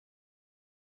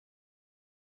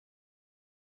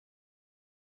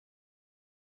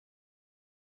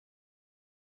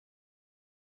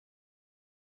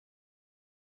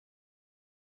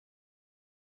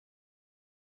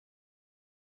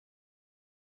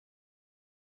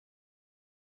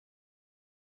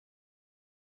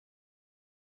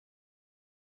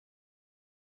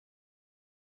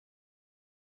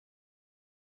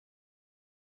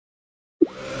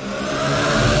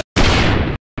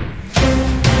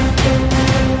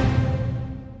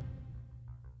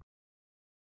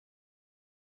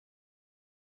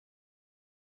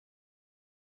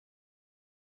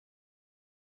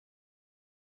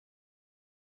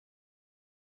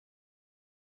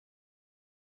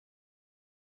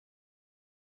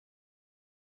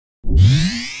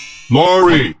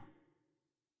Laurie!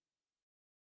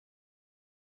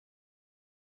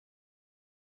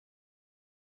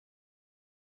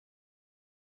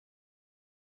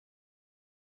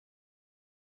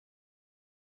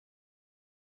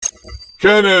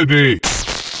 Kennedy!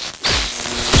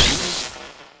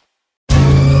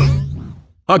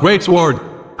 A great sword.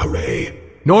 Hooray.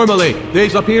 Normally,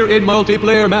 these appear in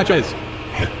multiplayer matches.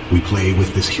 We play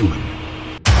with this human.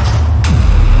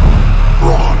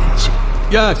 Bronze.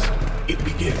 Yes. It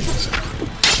begins.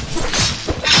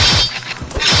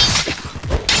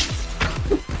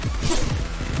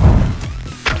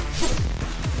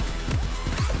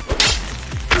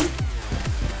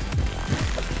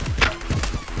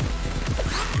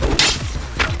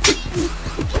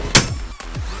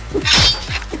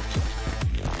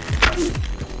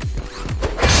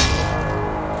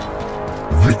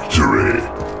 Victory!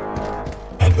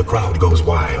 And the crowd goes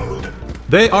wild.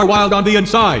 They are wild on the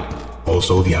inside.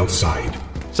 Also the outside.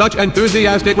 Such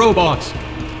enthusiastic robots.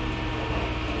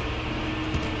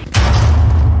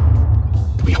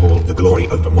 Behold the glory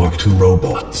of the Mark II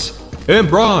robots. In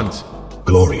bronze.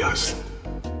 Glorious.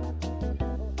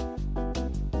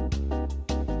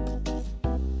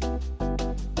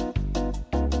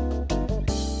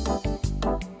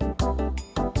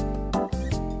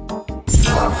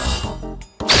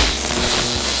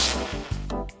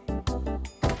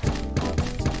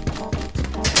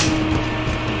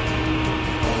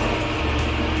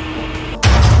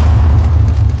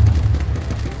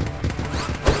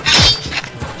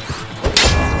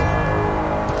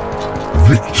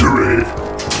 Victory!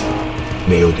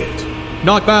 Nailed it.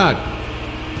 Not bad.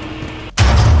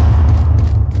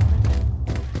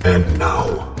 And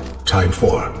now, time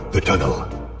for the tunnel.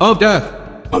 Of death.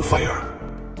 On fire.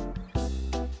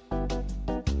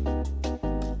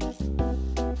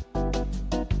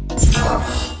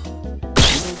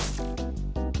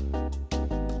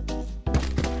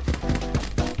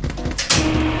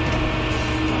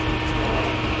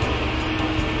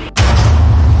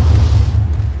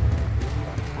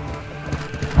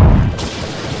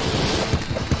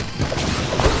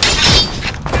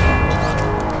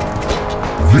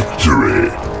 Victory!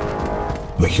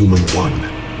 The human won.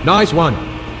 Nice one.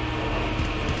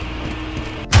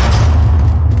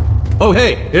 Oh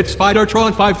hey, it's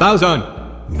Spidertron 5000.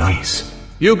 Nice.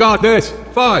 You got this.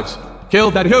 Fives.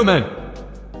 Kill that human.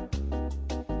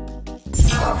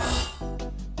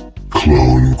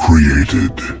 Clone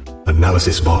created.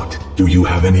 Analysis bot, do you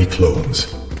have any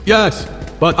clones? Yes,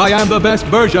 but I am the best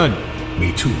version.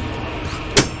 Me too.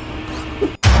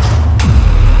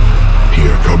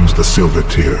 Here comes the silver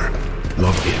tier.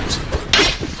 Love it.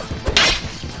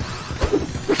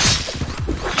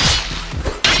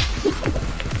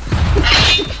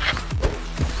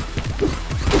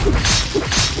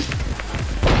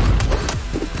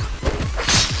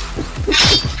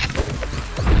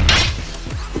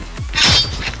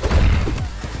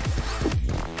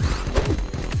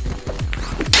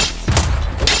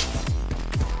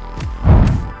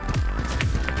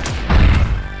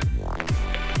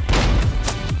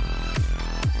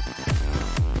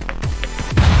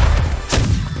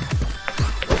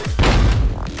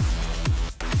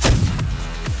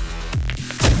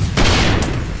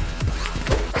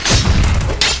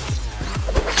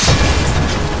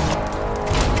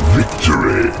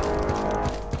 Victory!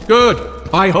 Good.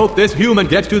 I hope this human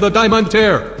gets to the diamond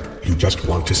tier. You just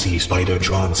want to see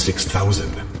Spidertron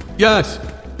 6000. Yes.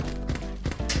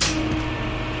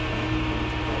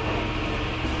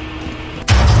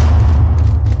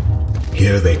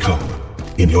 Here they come.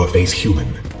 In your face,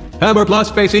 human. Hammer plus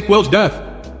face equals death.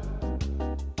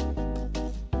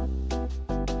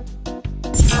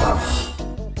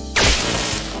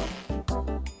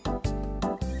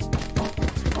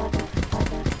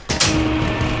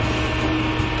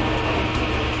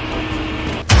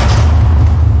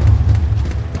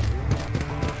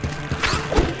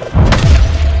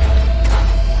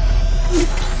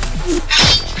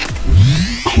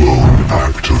 Clone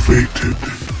activated.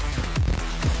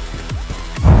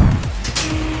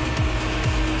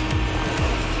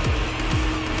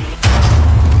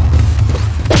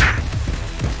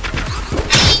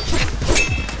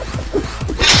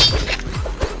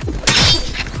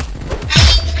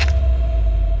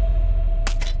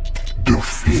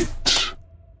 Defeat.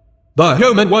 The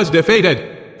human was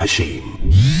defeated. A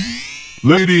shame.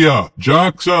 Lydia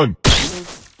Jackson!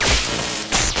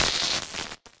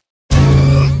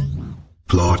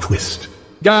 Plot twist.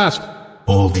 Gasp.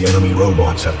 All the enemy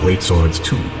robots have great swords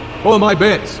too. Oh my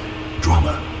bits.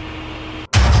 Drama.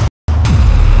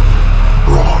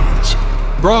 Bronze.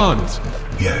 Bronze.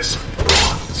 Yes,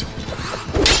 bronze.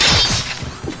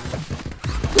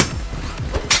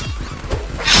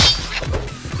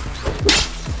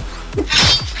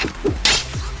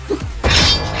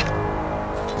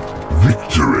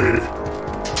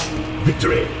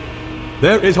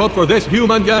 There is hope for this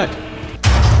human yet.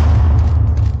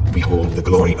 Behold the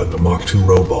glory of the Mark II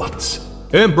robots.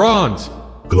 In bronze.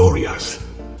 Glorious.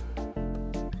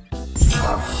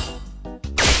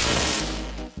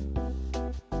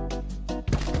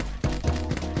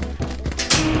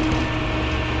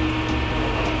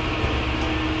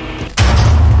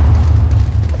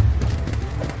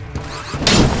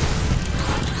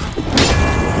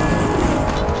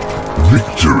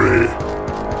 Victory!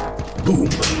 Boom.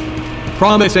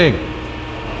 Promising.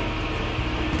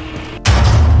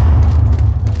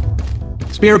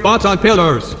 Spear bots on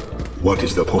pillars. What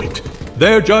is the point?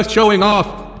 They're just showing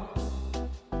off.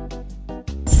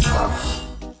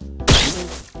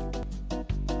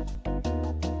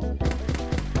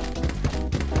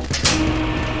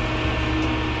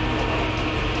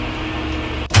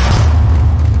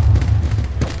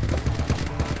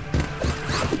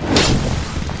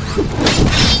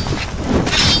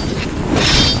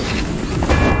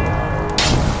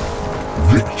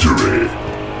 Victory!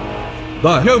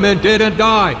 The human didn't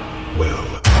die.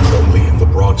 Well, we're only in the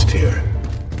bronze tier.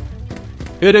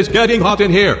 It is getting hot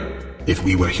in here. If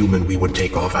we were human, we would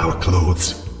take off our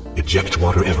clothes, eject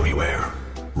water everywhere,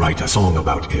 write a song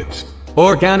about it.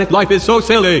 Organic life is so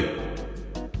silly.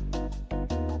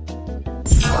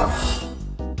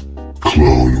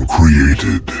 Clone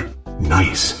created.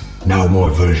 Nice. Now more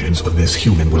versions of this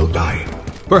human will die.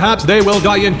 Perhaps they will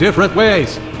die in different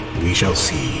ways. We shall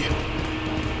see.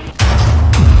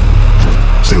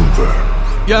 Silver.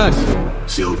 Yes.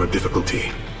 Silver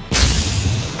difficulty.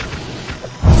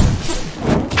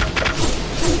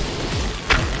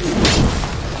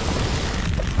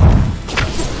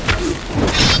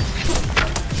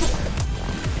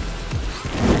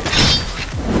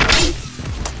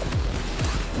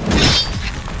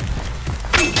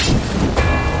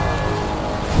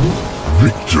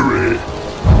 Victory!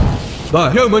 The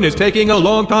human is taking a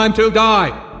long time to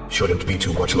die. Shouldn't be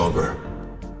too much longer.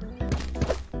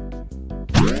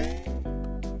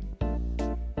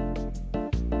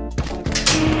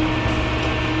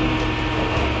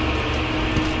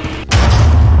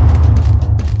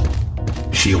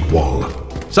 Shield wall.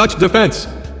 Such defense.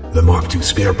 The Mark II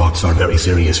spare bots are very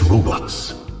serious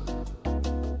robots.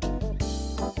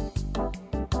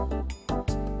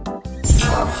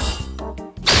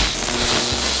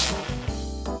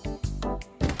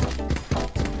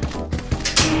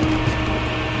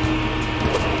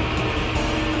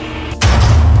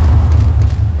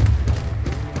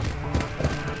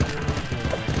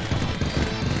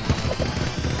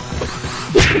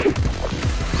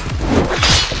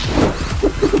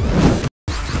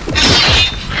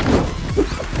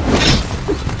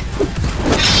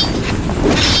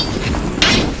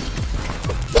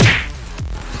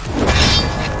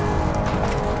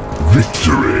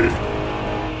 Victory!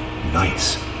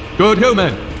 Nice. Good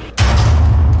human.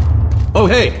 Oh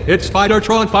hey, it's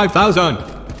Spidertron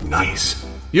 5000. Nice.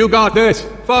 You got this.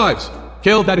 Fives.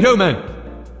 Kill that human.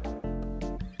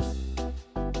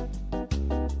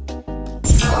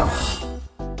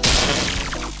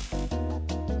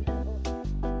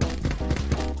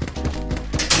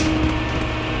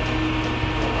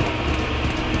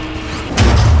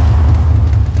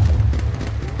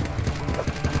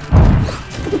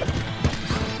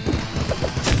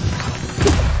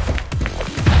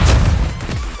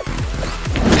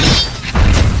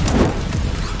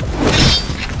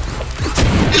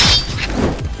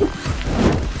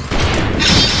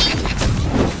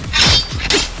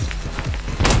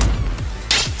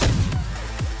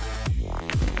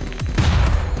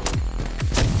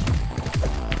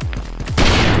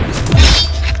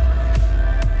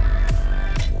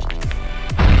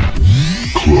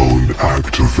 Clone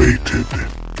activated.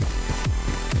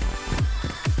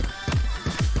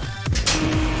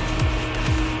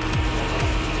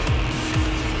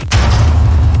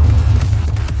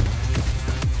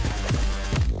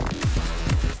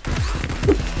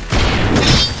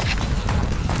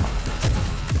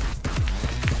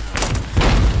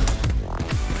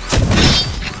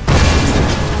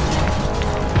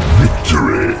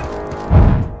 Victory!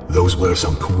 Those were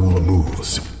some cool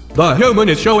moves. The human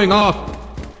is showing off.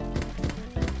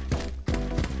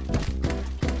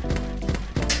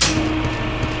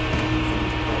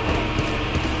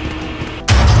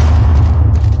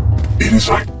 It is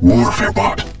like Warfare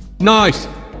Bot. Nice.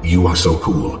 You are so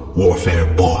cool. Warfare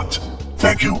bot.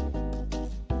 Thank you.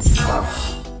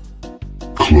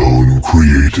 Clone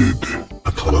created.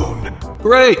 A clone.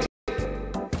 Great.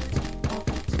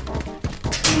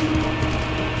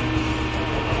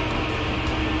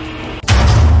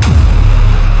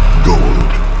 Gold.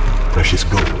 Precious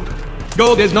gold.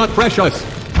 Gold is not precious.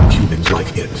 Humans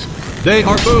like it. They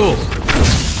are fools.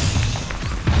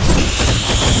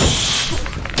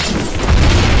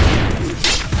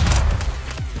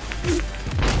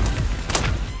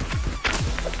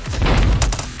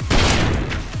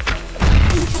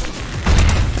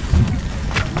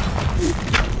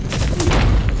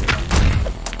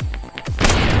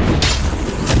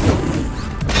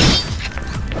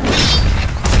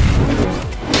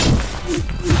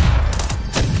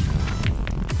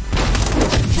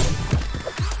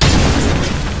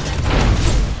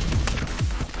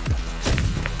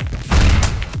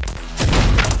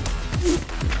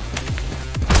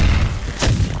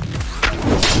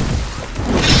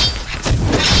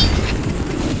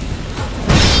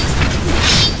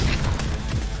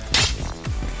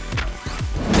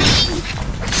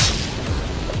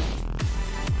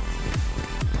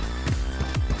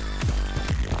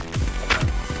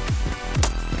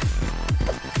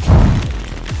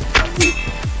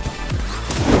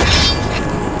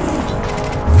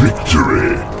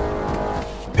 Victory!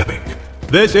 Epic.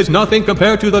 This is nothing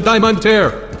compared to the Diamond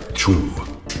Tear. True.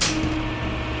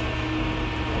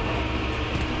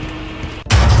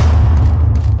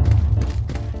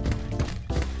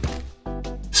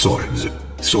 Swords.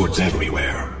 Swords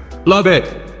everywhere. Love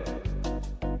it.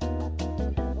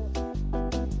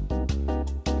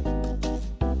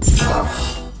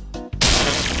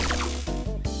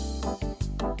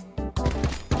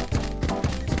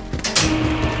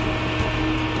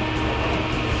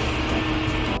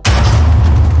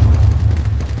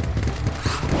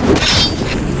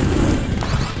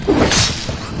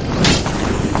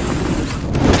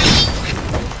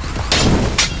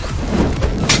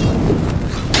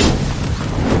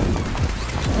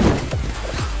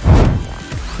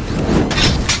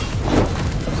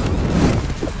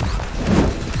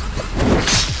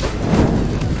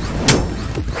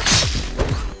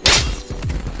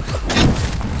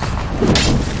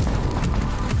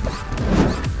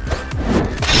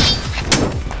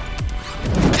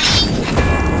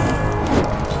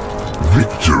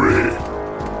 Victory!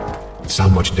 So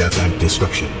much death and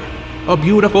destruction. A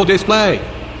beautiful display.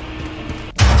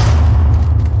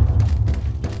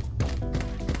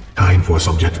 Time for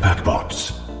some jetpack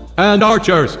bots. And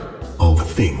archers. All the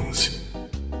things.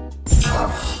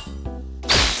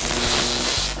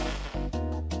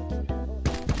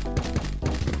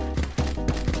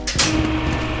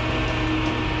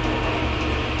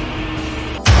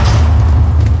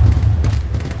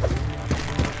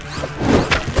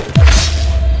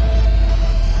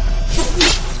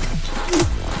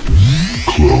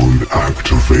 Clone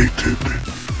activated.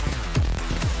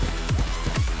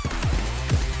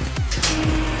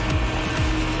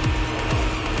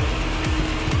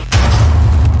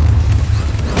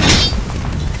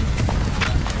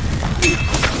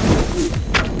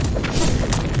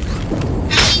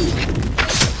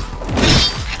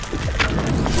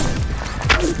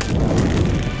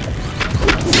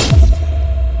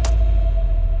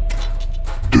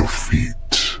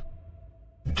 Defeat.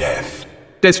 Death.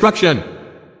 Destruction.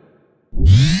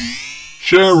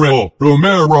 Cheryl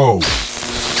Romero.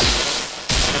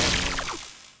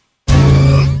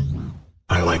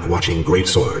 I like watching great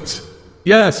swords.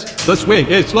 Yes, the swing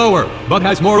is slower, but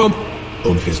has more oomph.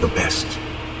 Oomph is the best.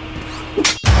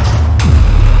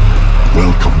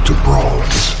 Welcome to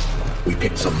Brawls. We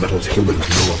picked some metals humans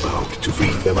know about to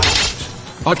bring them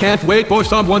out. I can't wait for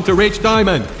someone to reach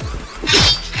Diamond.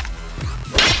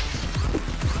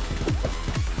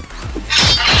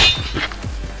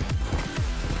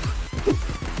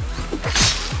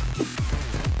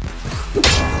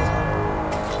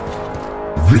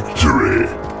 Victory!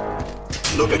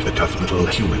 Look at the tough little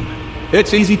human.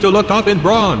 It's easy to look up in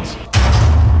bronze.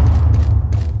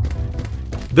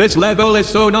 This level is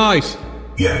so nice.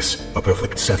 Yes, a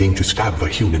perfect setting to stab the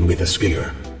human with a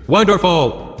spear.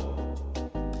 Wonderful.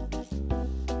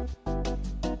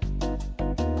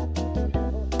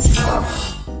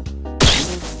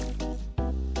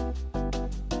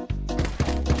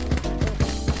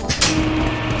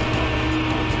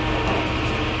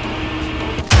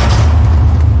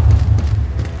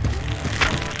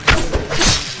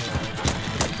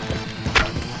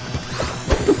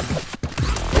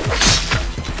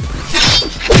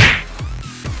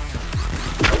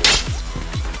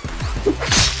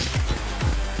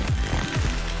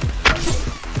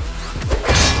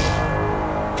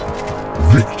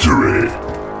 Victory!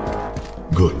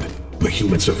 Good. The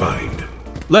human survived.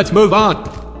 Let's move on.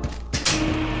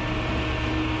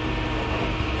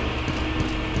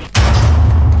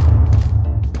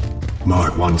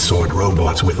 Mark 1 sword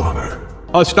robots with armor.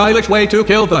 A stylish way to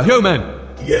kill the human.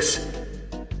 Yes.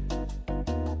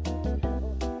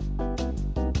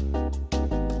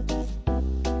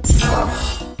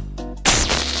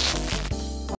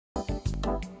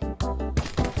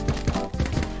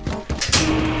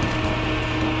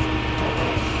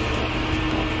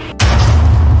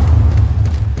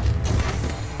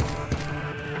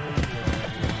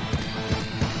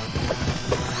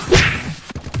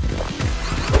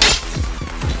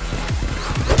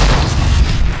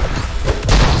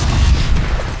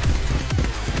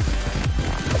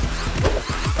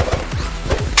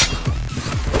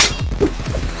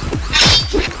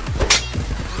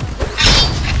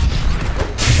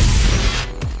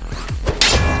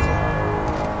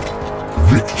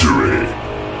 Victory!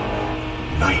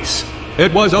 Nice.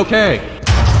 It was okay.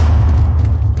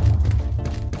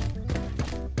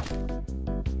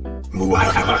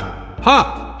 Muahaha.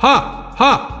 Ha! Ha!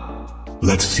 Ha!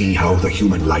 Let's see how the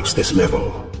human likes this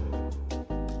level.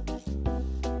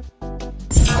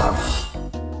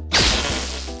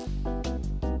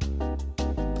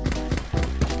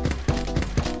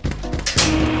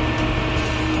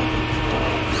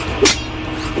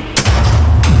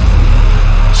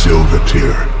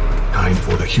 here. Time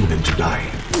for the human to die.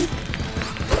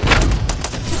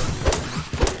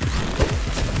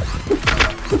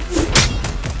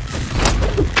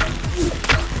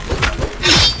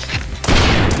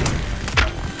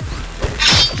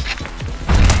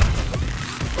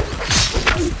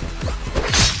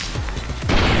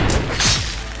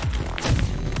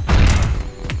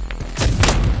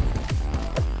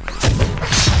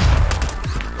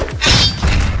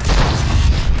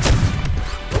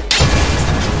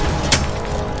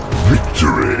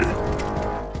 Victory.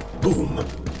 Boom.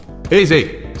 Easy,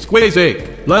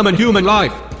 squeezy, lemon human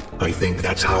life. I think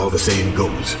that's how the saying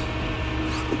goes.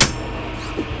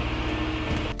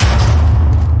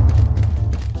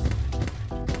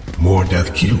 More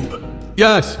death cube.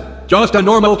 Yes, just a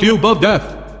normal cube of death.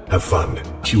 Have fun,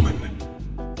 human.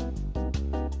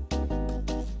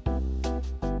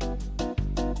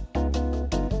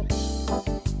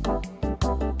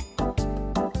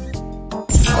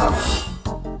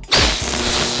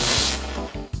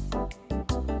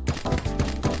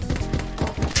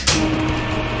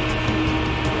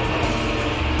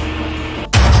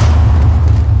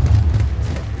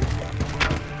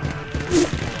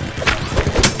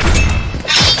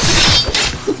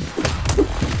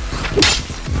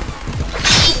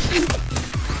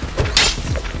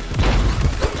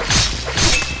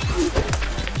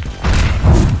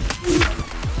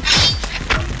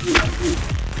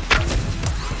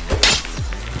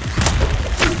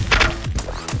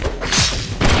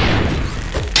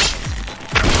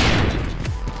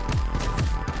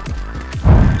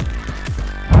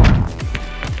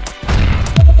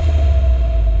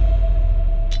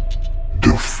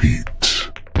 Defeat.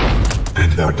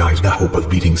 And there dies the hope of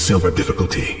beating silver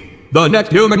difficulty. The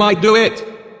next human might do it.